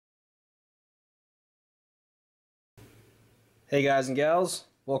Hey guys and gals,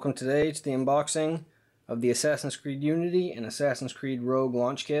 welcome today to the unboxing of the Assassin's Creed Unity and Assassin's Creed Rogue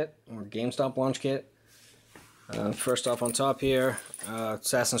launch kit, or GameStop launch kit. First off on top here,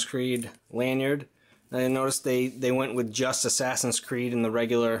 Assassin's Creed lanyard. Now you notice they went with just Assassin's Creed and the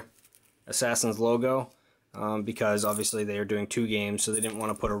regular Assassin's logo, because obviously they are doing two games, so they didn't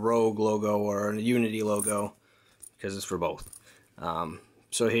want to put a Rogue logo or a Unity logo, because it's for both.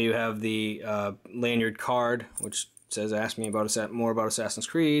 So here you have the lanyard card, which says ask me about more about Assassin's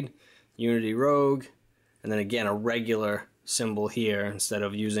Creed, Unity, Rogue, and then again a regular symbol here instead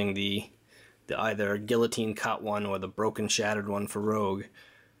of using the either guillotine cut one or the broken shattered one for Rogue.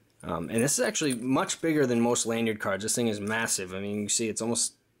 And this is actually much bigger than most lanyard cards. This thing is massive. I mean, you see it's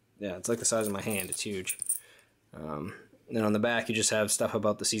almost, yeah, it's like the size of my hand. It's huge. Then on the back you just have stuff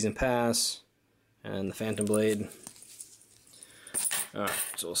about the season pass and the Phantom Blade. Alright,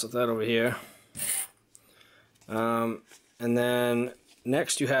 so we'll set that over here. And then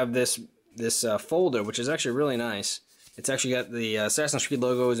next you have this folder, which is actually really nice. It's actually got the Assassin's Creed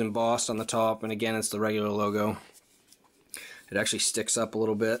logo is embossed on the top, and again it's the regular logo. It actually sticks up a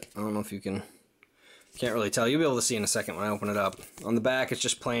little bit. I don't know if you can't really tell. You'll be able to see in a second when I open it up. On the back it's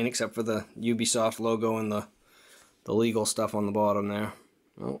just plain except for the Ubisoft logo and the legal stuff on the bottom there.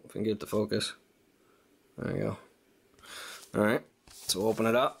 Oh, if I can get it to focus. There you go. Alright, so we'll open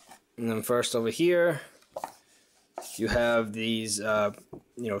it up. And then first over here you have these,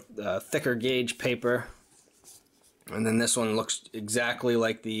 thicker gauge paper, and then this one looks exactly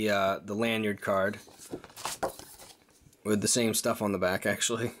like the lanyard card, with the same stuff on the back.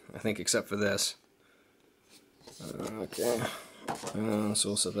 Actually, I think except for this. Okay, so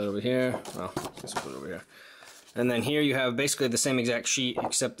we'll set that over here. Well, let's put it over here. And then here you have basically the same exact sheet,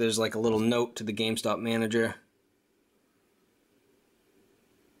 except there's like a little note to the GameStop manager.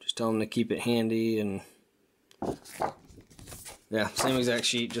 Just tell them to keep it handy, and yeah, same exact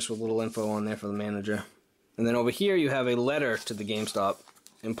sheet, just with a little info on there for the manager. And then over here you have a letter to the GameStop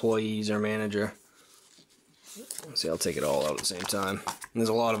employees or manager. Let's see, I'll take it all out at the same time. And there's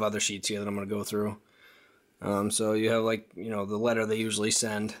a lot of other sheets here that I'm going to go through. So you have, like, the letter they usually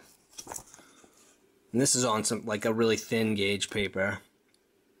send. And this is on some, like, a really thin gauge paper.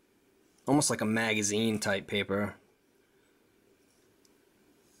 Almost like a magazine type paper.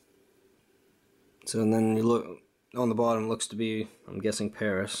 So and then you look on the bottom, looks to be, I'm guessing,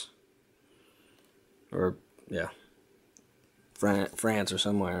 Paris, or yeah, France or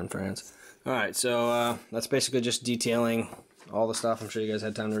somewhere in France. All right, so that's basically just detailing all the stuff. I'm sure you guys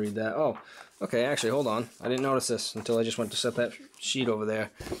had time to read that. Oh, okay, actually, hold on. I didn't notice this until I just went to set that sheet over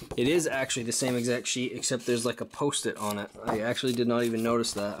there. It is actually the same exact sheet, except there's like a post-it on it. I actually did not even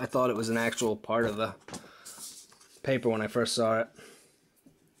notice that. I thought it was an actual part of the paper when I first saw it.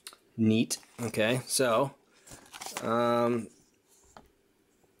 Neat. Okay, so so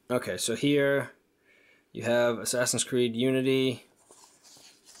here you have Assassin's Creed Unity,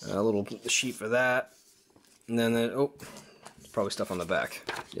 a little sheet for that, and then there's probably stuff on the back.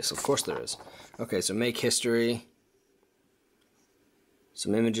 Yes, of course there is. Okay, so make history,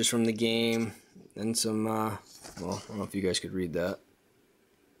 some images from the game, and some well, I don't know if you guys could read that.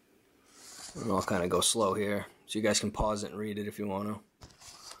 I'll kind of go slow here, so you guys can pause it and read it if you want to.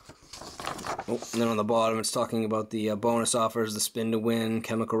 Oh, and then on the bottom it's talking about the bonus offers, the spin to win,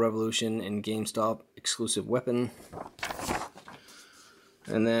 chemical revolution, and GameStop exclusive weapon.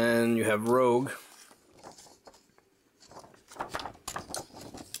 And then you have Rogue.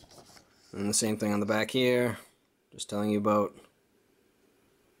 And the same thing on the back here, just telling you about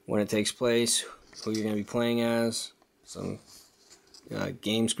when it takes place, who you're going to be playing as, some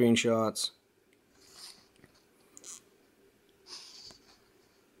game screenshots.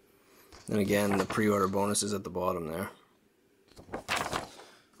 And again, the pre-order bonus is at the bottom there.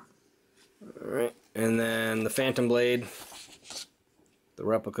 Alright, and then the Phantom Blade, the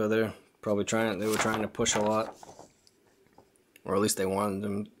replica there, they were trying to push a lot. Or at least they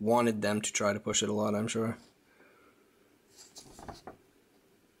wanted them to try to push it a lot, I'm sure.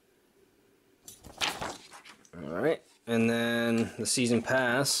 Alright, and then the season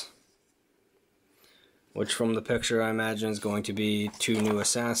pass, which from the picture I imagine is going to be 2 new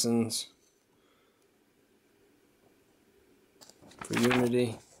assassins for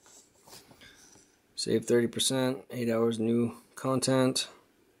Unity. Save 30%, 8 hours new content.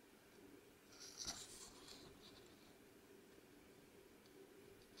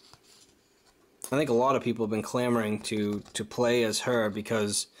 I think a lot of people have been clamoring to play as her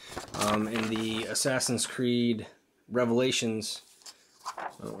because in the Assassin's Creed Revelations,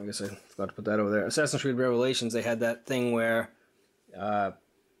 oh, I guess I forgot to put that over there. Assassin's Creed Revelations, they had that thing where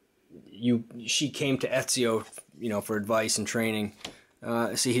she came to Ezio, you know, for advice and training.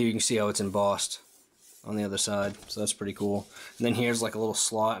 See here, you can see how it's embossed on the other side, so that's pretty cool. And then here's like a little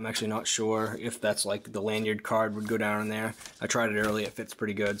slot. I'm actually not sure if that's like the lanyard card would go down in there. I tried it earlier, it fits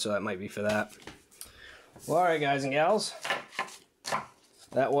pretty good, so that might be for that. Well, alright guys and gals,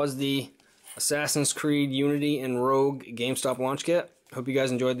 that was the Assassin's Creed Unity and Rogue GameStop launch kit. Hope you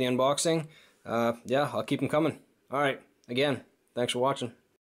guys enjoyed the unboxing. Yeah, I'll keep them coming. Alright, again, thanks for watching.